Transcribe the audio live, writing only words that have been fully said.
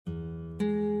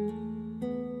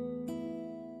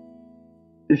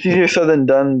it's easier said than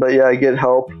done, but yeah, get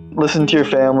help. Listen to your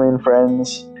family and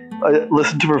friends.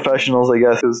 Listen to professionals, I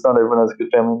guess, because not everyone has good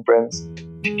family and friends.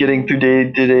 Getting through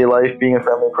day-to-day life, being a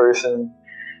family person.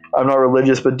 I'm not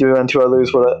religious, but doing unto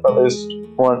others what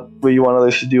you want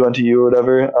others to do unto you, or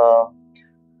whatever.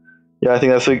 Yeah, I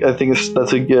think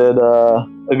that's a good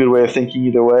way of thinking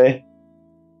either way.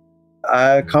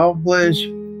 I accomplished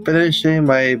finishing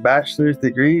my bachelor's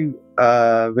degree,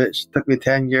 which took me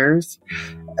 10 years.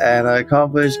 And I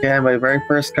accomplished getting my very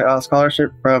first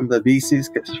scholarship from the BC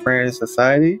Schizophrenia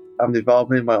Society. I'm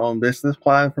developing my own business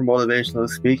plan for motivational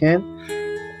speaking.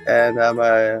 And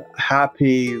I'm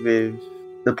happy with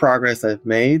the progress I've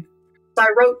made. I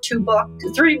wrote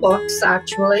three books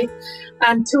actually,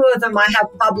 and two of them I have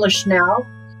published now.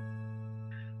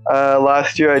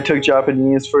 Last year I took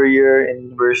Japanese for a year in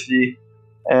university,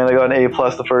 and I got an A+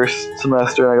 the first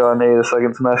semester, and I got an A the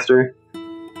second semester.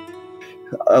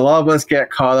 A lot of us get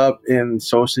caught up in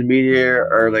social media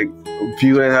or like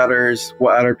viewing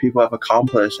what other people have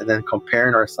accomplished and then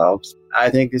comparing ourselves. I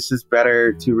think it's just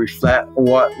better to reflect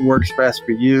what works best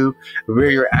for you, where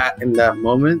you're at in that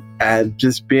moment, and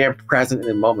just being present in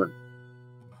the moment.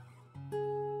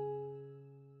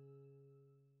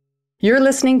 You're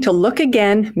listening to Look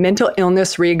Again, Mental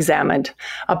Illness Reexamined,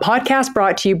 a podcast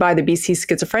brought to you by the BC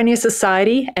Schizophrenia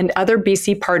Society and other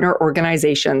BC partner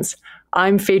organizations.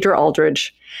 I'm Phaedra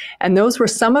Aldridge, and those were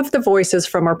some of the voices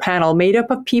from our panel made up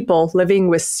of people living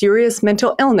with serious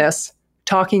mental illness,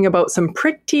 talking about some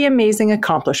pretty amazing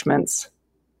accomplishments.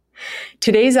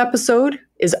 Today's episode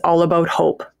is all about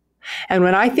hope. And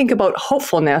when I think about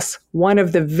hopefulness, one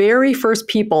of the very first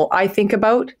people I think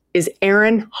about is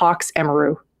Erin Hawkes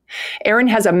Emeru. Erin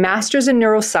has a master's in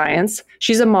neuroscience.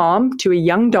 She's a mom to a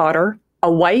young daughter,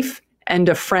 a wife, and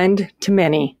a friend to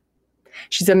many.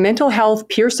 She's a mental health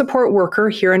peer support worker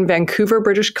here in Vancouver,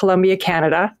 British Columbia,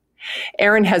 Canada.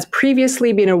 Erin has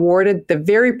previously been awarded the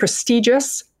very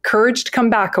prestigious Courage to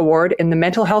Come Back Award in the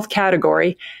mental health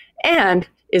category, and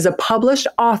is a published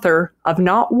author of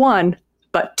not one,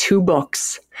 but 2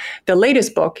 books. The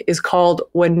latest book is called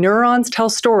When Neurons Tell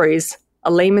Stories, a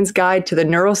layman's guide to the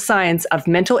neuroscience of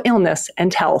mental illness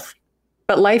and health.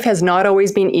 But life has not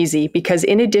always been easy because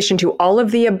in addition to all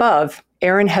of the above,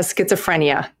 Erin has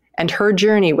schizophrenia, and her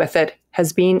journey with it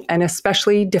has been an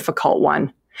especially difficult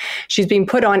one. She's been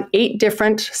put on 8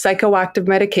 different psychoactive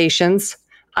medications,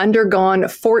 undergone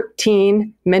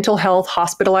 14 mental health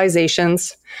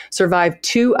hospitalizations, survived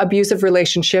 2 abusive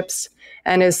relationships,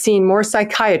 and has seen more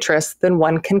psychiatrists than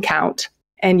one can count.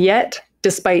 And yet,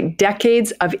 despite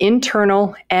decades of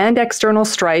internal and external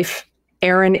strife,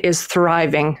 Erin is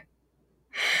thriving.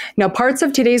 Now, parts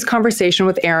of today's conversation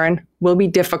with Erin will be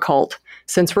difficult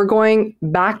since we're going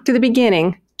back to the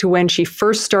beginning to when she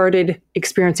first started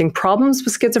experiencing problems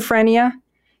with schizophrenia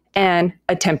and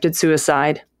attempted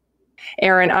suicide.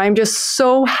 Erin, I'm just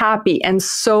so happy and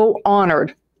so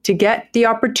honored to get the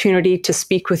opportunity to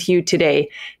speak with you today.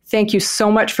 Thank you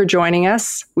so much for joining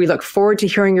us. We look forward to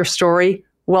hearing your story.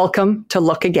 Welcome to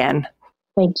Look Again.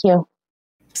 Thank you.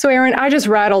 So, Erin, I just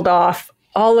rattled off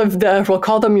all of we'll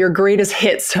call them your greatest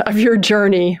hits of your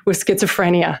journey with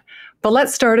schizophrenia. But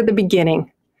let's start at the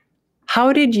beginning.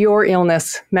 How did your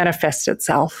illness manifest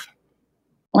itself?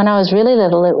 When I was really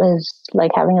little, it was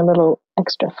like having a little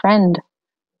extra friend.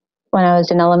 When I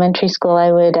was in elementary school,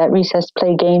 I would at recess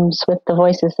play games with the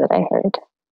voices that I heard.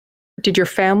 Did your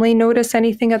family notice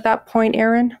anything at that point,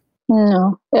 Erin?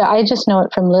 No, I just know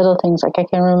it from little things. Like I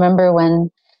can remember when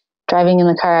driving in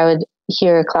the car, I would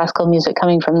hear classical music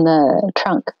coming from the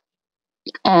trunk.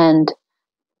 And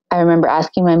I remember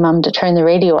asking my mom to turn the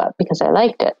radio up because I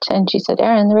liked it. And she said,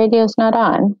 Erin, the radio's not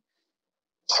on.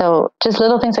 So just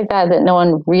little things like that no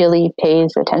one really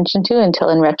pays attention to until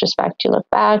in retrospect you look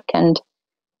back. And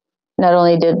not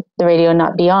only did the radio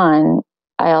not be on,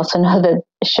 I also know that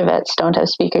Chevettes don't have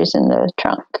speakers in the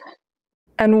trunk.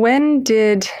 And when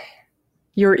did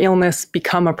your illness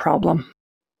become a problem?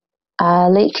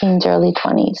 Late teens, early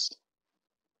 20s.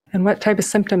 And what type of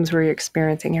symptoms were you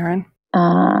experiencing, Erin?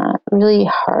 Really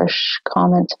harsh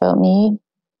comments about me.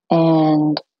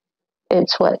 And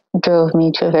it's what drove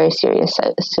me to a very serious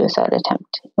suicide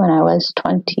attempt when I was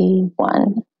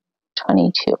 21,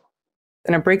 22.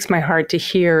 And it breaks my heart to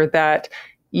hear that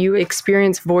you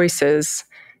experienced voices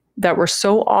that were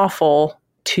so awful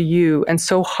to you and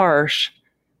so harsh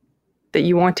that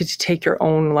you wanted to take your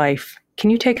own life. Can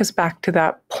you take us back to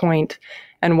that point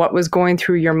and what was going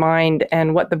through your mind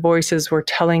and what the voices were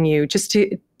telling you, just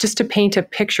to paint a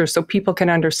picture so people can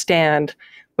understand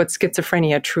what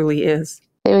schizophrenia truly is?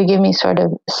 They would give me sort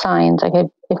of signs. Like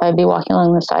if I'd be walking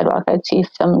along the sidewalk, I'd see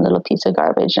some little piece of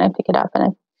garbage and I'd pick it up and I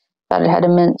thought it had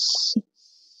immense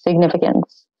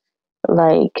significance,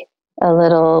 like a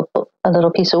little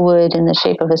piece of wood in the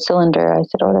shape of a cylinder. I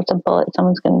said, "Oh, that's a bullet.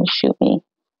 Someone's going to shoot me."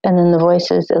 And then the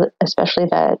voices, especially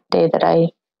that day that I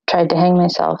tried to hang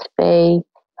myself, they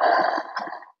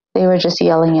were just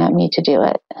yelling at me to do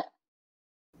it.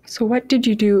 So what did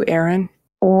you do, Erin?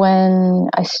 When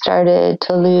I started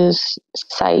to lose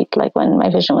sight, like when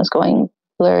my vision was going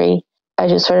blurry, I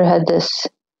just sort of had this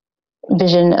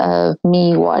vision of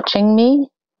me watching me.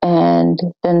 And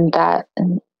then that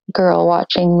girl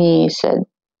watching me said,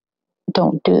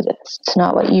 "Don't do this. It's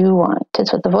not what you want.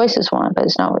 It's what the voices want, but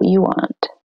it's not what you want."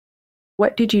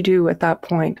 What did you do at that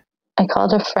point? I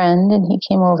called a friend and he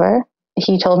came over.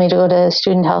 He told me to go to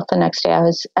student health the next day.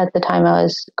 At the time I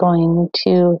was going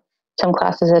to some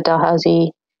classes at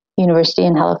Dalhousie University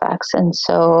in Halifax. And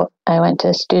so I went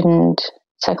to student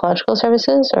psychological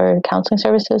services or counseling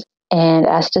services and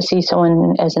asked to see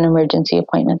someone as an emergency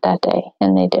appointment that day.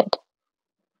 And they did.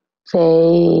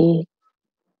 They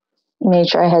made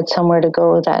sure I had somewhere to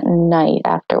go that night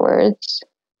afterwards.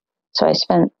 So I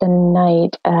spent the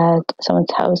night at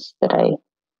someone's house that I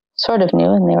sort of knew,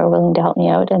 and they were willing to help me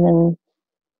out. And then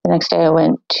the next day I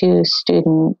went to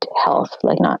student health,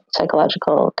 like not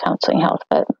psychological counseling health,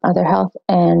 but other health.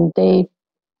 And they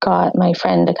got my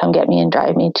friend to come get me and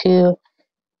drive me to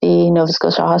the Nova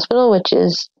Scotia Hospital, which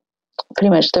is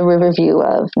pretty much the Riverview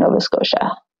of Nova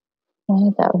Scotia.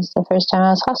 And that was the first time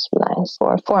I was hospitalized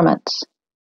for 4 months.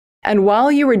 And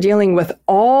while you were dealing with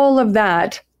all of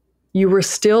that, you were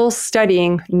still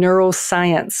studying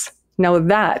neuroscience. Now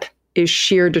that is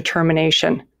sheer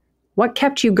determination. What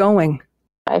kept you going?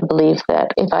 I believe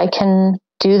that if I can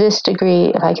do this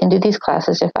degree, if I can do these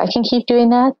classes, if I can keep doing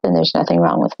that, then there's nothing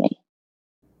wrong with me.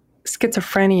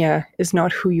 Schizophrenia is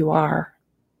not who you are.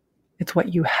 It's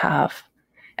what you have.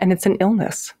 And it's an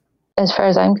illness. As far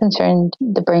as I'm concerned,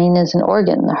 the brain is an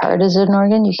organ. The heart is an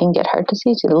organ. You can get heart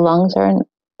disease. The lungs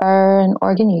are an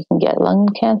organ. You can get lung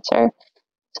cancer.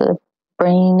 So the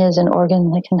brain is an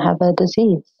organ that can have a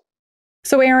disease.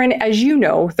 So Erin, as you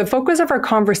know, the focus of our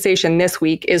conversation this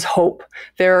week is hope.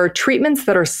 There are treatments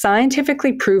that are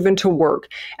scientifically proven to work,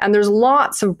 and there's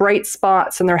lots of bright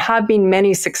spots, and there have been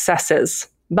many successes,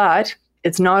 but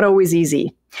it's not always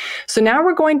easy. So now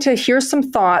we're going to hear some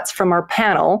thoughts from our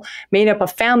panel made up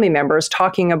of family members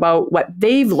talking about what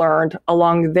they've learned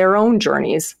along their own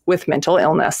journeys with mental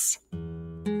illness.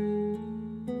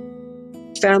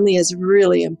 Family is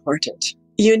really important.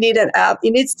 You need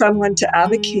someone to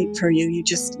advocate for you.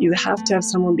 You have to have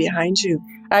someone behind you.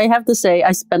 I have to say,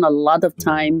 I spent a lot of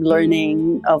time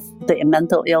learning of the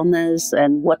mental illness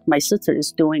and what my sister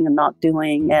is doing and not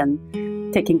doing,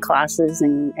 and taking classes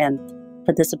and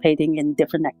participating in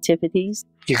different activities.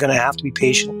 You're going to have to be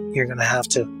patient. You're going to have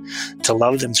to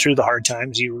love them through the hard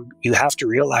times. You have to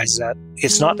realize that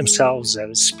it's not themselves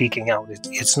that is speaking out.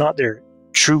 It's not their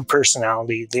true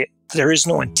personality. There is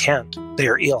no intent. They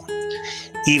are ill.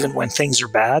 Even when things are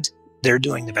bad, they're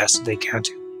doing the best that they can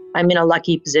to. I'm in a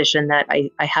lucky position that I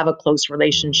have a close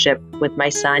relationship with my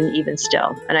son even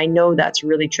still. And I know that's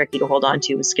really tricky to hold on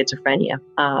to with schizophrenia.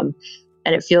 And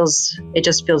it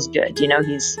just feels good. You know,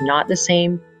 he's not the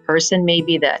same person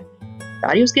maybe that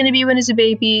thought he was going to be when he was a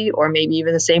baby, or maybe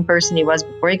even the same person he was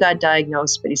before he got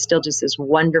diagnosed, but he's still just this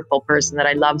wonderful person that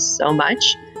I love so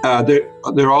much.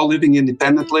 They're all living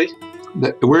independently.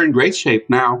 We're in great shape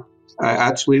now.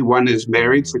 Actually, one is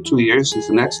married for 2 years. He's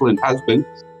an excellent husband.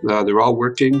 They're all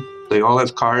working. They all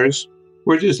have cars.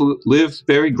 We just live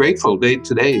very grateful day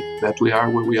to day that we are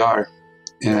where we are.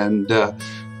 And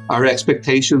our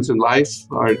expectations in life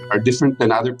are different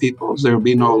than other people's. There will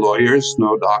be no lawyers,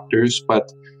 no doctors,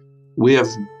 but we have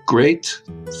great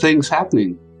things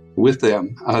happening with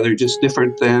them. They're just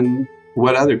different than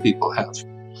what other people have.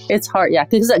 It's hard, yeah,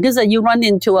 because you run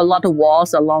into a lot of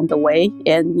walls along the way,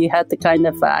 and you have to kind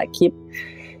of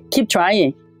keep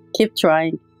trying.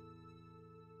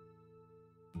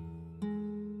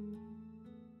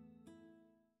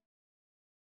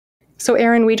 So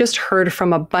Erin, we just heard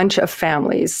from a bunch of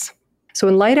families. So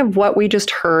in light of what we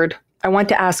just heard, I want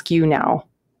to ask you now,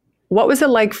 what was it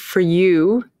like for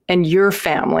you and your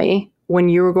family when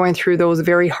you were going through those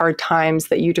very hard times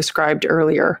that you described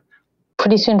earlier?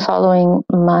 Pretty soon following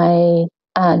my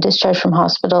discharge from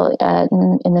hospital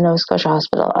in the Nova Scotia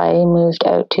Hospital, I moved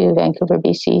out to Vancouver,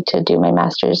 BC to do my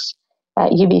master's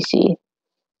at UBC.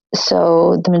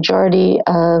 So the majority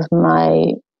of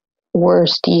my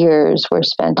worst years were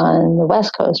spent on the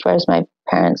West Coast, whereas my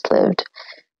parents lived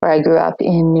where I grew up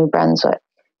in New Brunswick.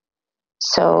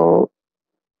 So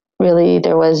really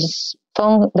there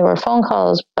were phone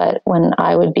calls, but when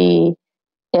I would be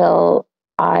ill,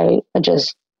 I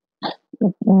just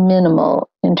minimal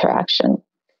interaction.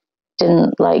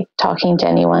 didn't like talking to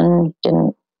anyone,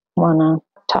 didn't want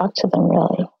to talk to them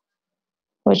really,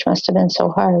 which must have been so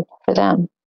hard for them.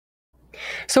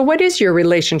 So what is your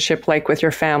relationship like with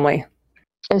your family?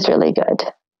 It's really good.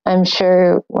 I'm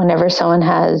sure whenever someone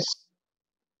has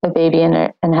a baby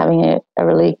and having a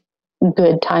really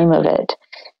good time of it,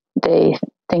 they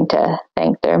think to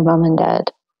thank their mom and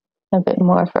dad a bit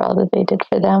more for all that they did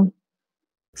for them.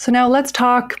 So now let's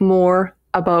talk more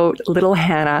about little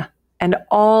Hannah and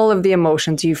all of the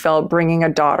emotions you felt bringing a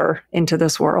daughter into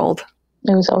this world.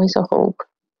 It was always a hope.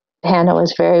 Hannah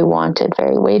was very wanted,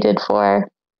 very waited for.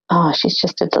 Oh, she's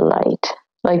just a delight.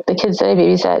 Like the kids that I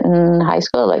babysat in high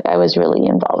school, like I was really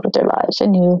involved with their lives. I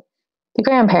knew the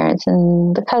grandparents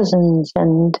and the cousins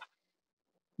and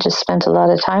just spent a lot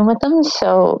of time with them.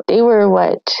 So they were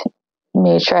what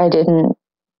made sure I didn't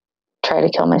try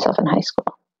to kill myself in high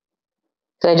school.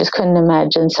 Because I just couldn't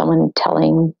imagine someone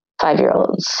telling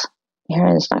 5-year-olds,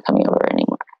 Erin's not coming over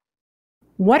anymore.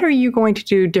 What are you going to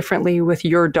do differently with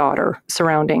your daughter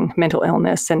surrounding mental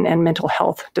illness and mental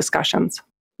health discussions?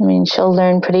 I mean, she'll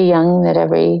learn pretty young that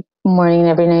every morning and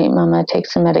every night Mama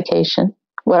takes some medication.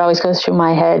 What always goes through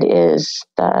my head is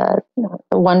the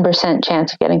 1%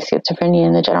 chance of getting schizophrenia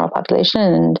in the general population.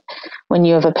 And when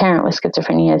you have a parent with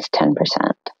schizophrenia, it's 10%.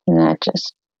 And that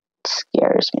just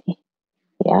scares me.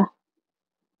 Yeah.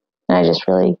 And I just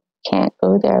really can't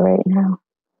go there right now.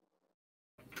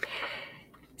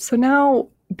 So now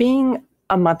being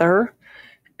a mother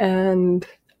and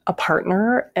a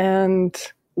partner and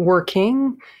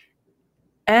working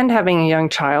and having a young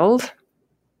child,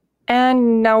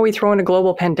 and now we throw in a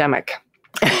global pandemic,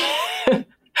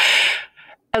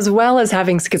 as well as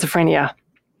having schizophrenia.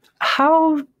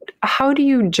 How do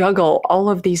you juggle all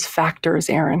of these factors,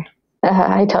 Erin?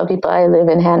 I tell people I live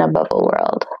in Hannah Bubble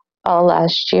World. All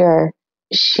last year,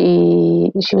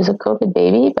 she was a COVID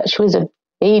baby, but she was a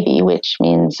baby, which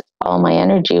means all my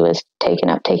energy was taken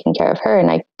up taking care of her,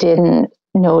 and I didn't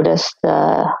notice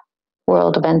the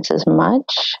world events as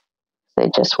much. They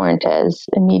just weren't as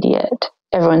immediate.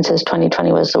 Everyone says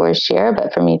 2020 was the worst year,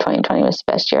 but for me, 2020 was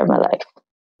the best year of my life.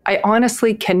 I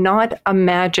honestly cannot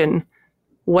imagine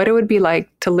what it would be like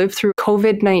to live through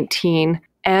COVID-19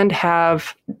 and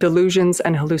have delusions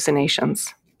and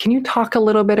hallucinations. Can you talk a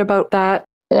little bit about that?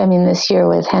 I mean, this year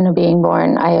with Hannah being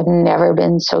born, I have never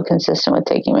been so consistent with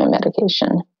taking my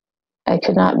medication. I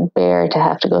could not bear to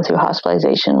have to go through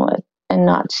hospitalization with and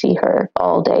not see her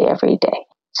all day, every day.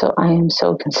 So I am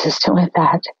so consistent with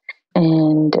that.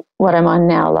 And what I'm on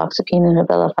now, loxapine and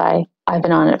Abilify, I've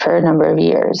been on it for a number of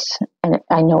years, and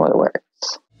I know it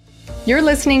works. You're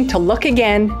listening to Look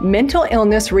Again, Mental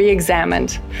Illness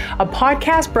Reexamined, a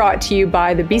podcast brought to you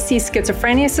by the BC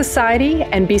Schizophrenia Society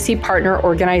and BC partner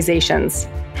organizations.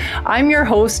 I'm your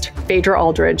host, Phaedra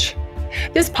Aldridge.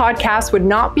 This podcast would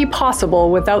not be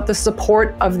possible without the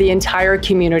support of the entire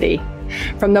community.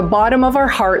 From the bottom of our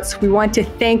hearts, we want to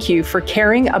thank you for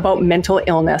caring about mental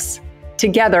illness.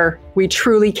 Together, we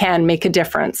truly can make a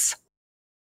difference.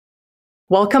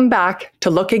 Welcome back to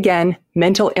Look Again,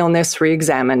 Mental Illness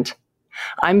Reexamined.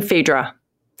 I'm Phaedra.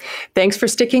 Thanks for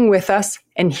sticking with us,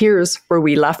 and here's where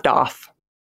we left off.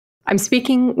 I'm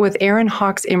speaking with Erin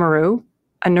Hawkes-Imaru,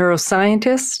 a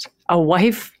neuroscientist, a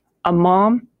wife, a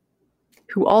mom,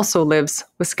 who also lives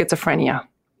with schizophrenia.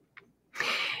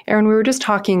 Erin, we were just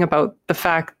talking about the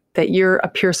fact that you're a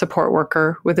peer support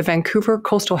worker with the Vancouver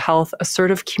Coastal Health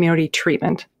Assertive Community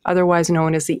Treatment, otherwise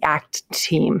known as the ACT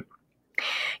team.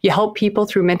 You help people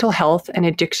through mental health and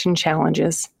addiction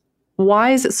challenges.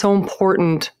 Why is it so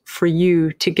important for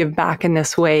you to give back in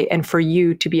this way and for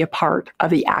you to be a part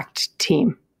of the ACT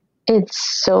team?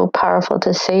 It's so powerful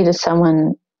to say to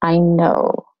someone, I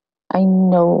know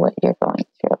what you're going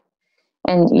through.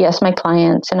 And yes, my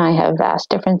clients and I have vast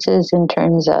differences in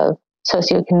terms of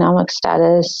socioeconomic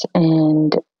status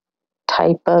and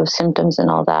type of symptoms and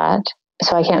all that.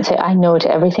 So I can't say I know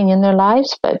to everything in their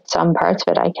lives, but some parts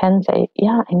of it I can say,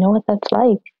 yeah, I know what that's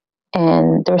like.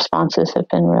 And the responses have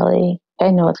been really,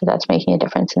 I know that that's making a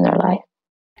difference in their life.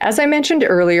 As I mentioned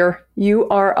earlier, you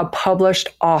are a published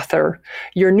author.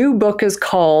 Your new book is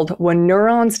called When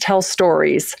Neurons Tell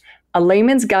Stories, A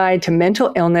Layman's Guide to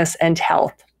Mental Illness and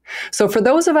Health. So for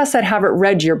those of us that haven't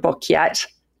read your book yet,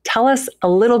 tell us a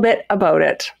little bit about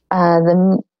it.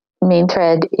 The main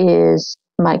thread is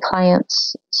my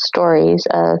clients' stories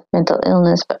of mental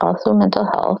illness, but also mental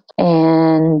health.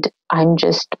 And I'm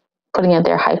just putting out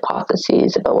their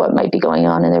hypotheses about what might be going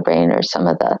on in their brain or some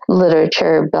of the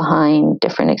literature behind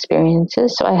different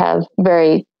experiences. So I have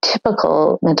very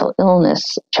typical mental illness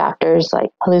chapters like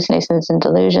hallucinations and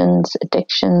delusions,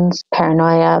 addictions,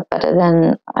 paranoia, but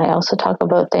then I also talk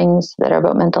about things that are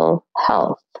about mental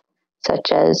health.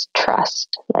 such as trust.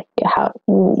 Like,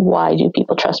 why do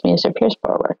people trust me as their peer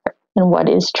support worker? And what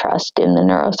is trust in the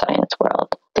neuroscience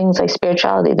world? Things like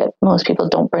spirituality that most people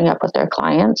don't bring up with their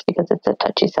clients because it's a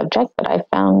touchy subject, but I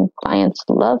found clients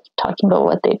love talking about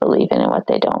what they believe in and what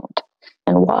they don't,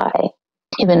 and why.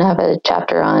 Even have a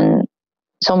chapter on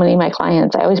so many of my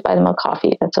clients. I always buy them a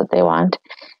coffee. That's what they want.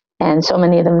 And so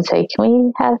many of them say, can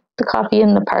we have the coffee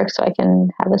in the park so I can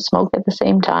have a smoke at the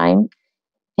same time?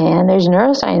 And there's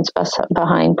neuroscience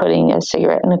behind putting a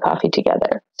cigarette and a coffee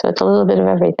together. So it's a little bit of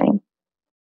everything.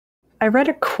 I read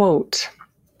a quote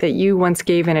that you once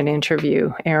gave in an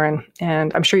interview, Erin,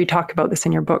 and I'm sure you talk about this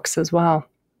in your books as well.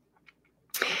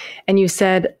 And you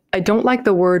said, I don't like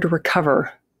the word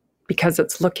recover because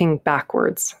it's looking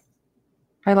backwards.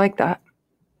 I like that.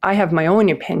 I have my own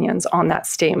opinions on that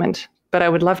statement, but I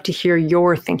would love to hear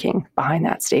your thinking behind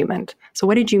that statement. So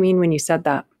what did you mean when you said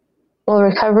that? Well,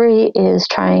 recovery is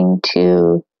trying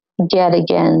to get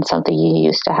again something you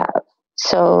used to have.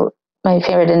 So my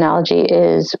favorite analogy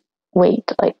is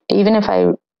weight. Like, even if I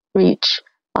reach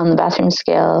on the bathroom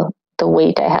scale the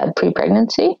weight I had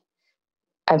pre-pregnancy,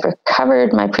 I've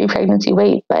recovered my pre-pregnancy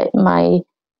weight, but my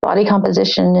body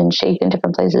composition and shape in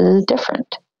different places is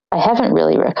different. I haven't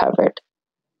really recovered.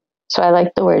 So I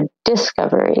like the word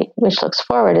discovery, which looks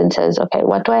forward and says, okay,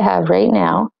 what do I have right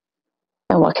now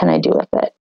and what can I do with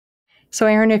it? So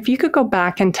Erin, if you could go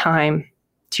back in time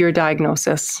to your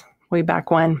diagnosis way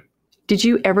back when, did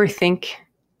you ever think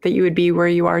that you would be where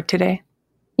you are today?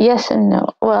 Yes and no.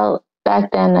 Well,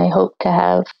 back then I hoped to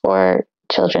have 4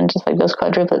 children, just like those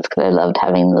quadruplets, because I loved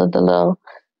having the little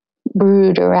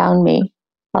brood around me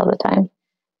all the time.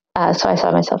 So I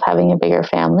saw myself having a bigger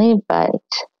family, but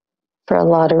for a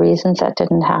lot of reasons that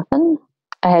didn't happen.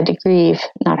 I had to grieve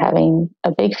not having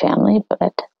a big family,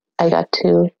 but I got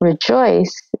to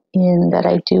rejoice in that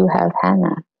I do have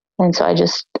Hannah. And so I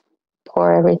just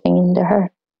pour everything into her.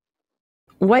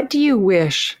 What do you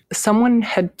wish someone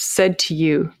had said to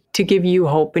you to give you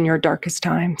hope in your darkest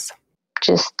times?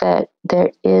 Just that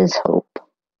there is hope. It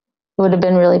would have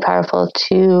been really powerful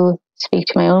to speak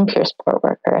to my own peer support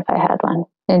worker if I had one,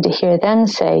 and to hear them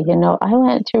say, I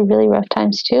went through really rough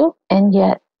times too, and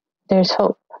yet there's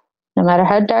hope, no matter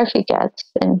how dark it gets.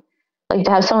 And like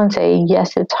to have someone say,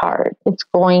 yes, it's hard. It's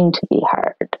going to be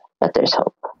hard, but there's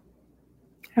hope.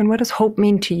 And what does hope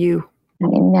mean to you? I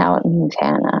mean, now it means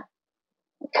Hannah.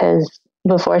 Because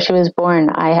before she was born,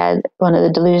 I had one of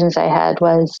the delusions I had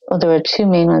was, there were 2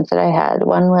 main ones that I had.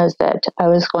 One was that I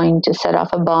was going to set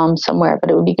off a bomb somewhere, but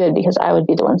it would be good because I would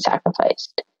be the one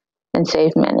sacrificed and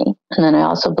save many. And then I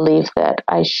also believed that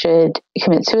I should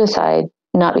commit suicide,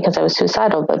 not because I was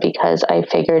suicidal, but because I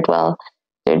figured, well,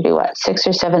 there'd be 6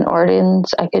 or 7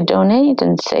 organs I could donate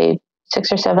and save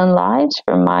 6 or 7 lives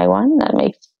for my one. That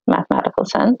makes mathematical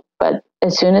sense. But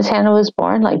as soon as Hannah was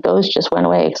born, like those just went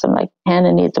away because I'm like,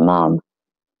 Hannah needs a mom.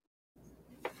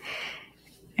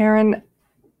 Erin,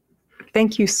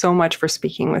 thank you so much for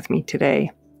speaking with me today.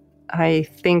 I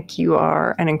think you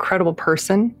are an incredible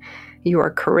person. You are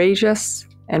courageous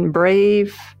and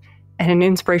brave and an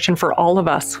inspiration for all of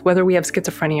us, whether we have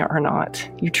schizophrenia or not.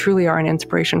 You truly are an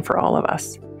inspiration for all of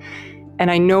us.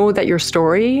 And I know that your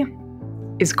story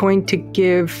is going to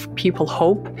give people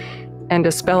hope and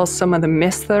dispel some of the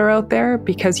myths that are out there,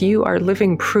 because you are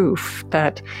living proof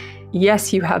that,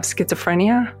 yes, you have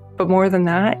schizophrenia, but more than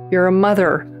that, you're a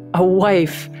mother, a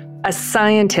wife, a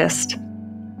scientist,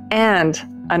 and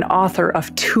an author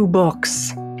of 2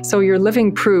 books. So you're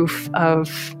living proof of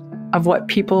what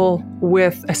people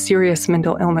with a serious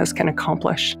mental illness can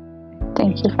accomplish.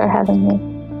 Thank you for having me.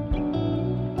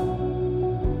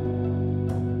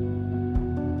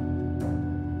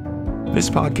 This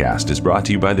podcast is brought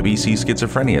to you by the BC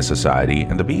Schizophrenia Society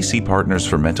and the BC Partners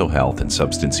for Mental Health and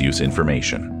Substance Use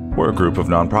Information. We're a group of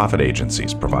nonprofit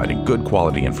agencies providing good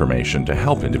quality information to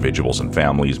help individuals and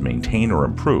families maintain or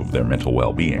improve their mental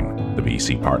well-being. The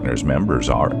BC Partners members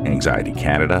are Anxiety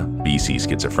Canada, BC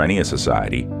Schizophrenia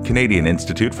Society, Canadian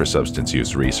Institute for Substance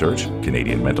Use Research,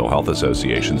 Canadian Mental Health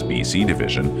Association's BC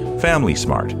Division, Family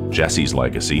Smart, Jesse's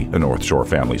Legacy, a North Shore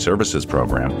Family Services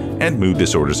program, and Mood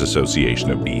Disorders Association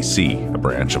of BC, a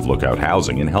branch of Lookout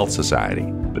Housing and Health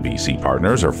Society. The BC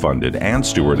Partners are funded and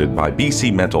stewarded by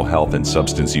BC Mental Health and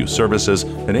Substance Use Services,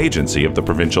 an agency of the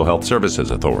Provincial Health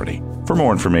Services Authority. For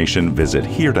more information, visit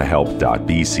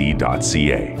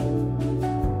heretohelp.bc.ca.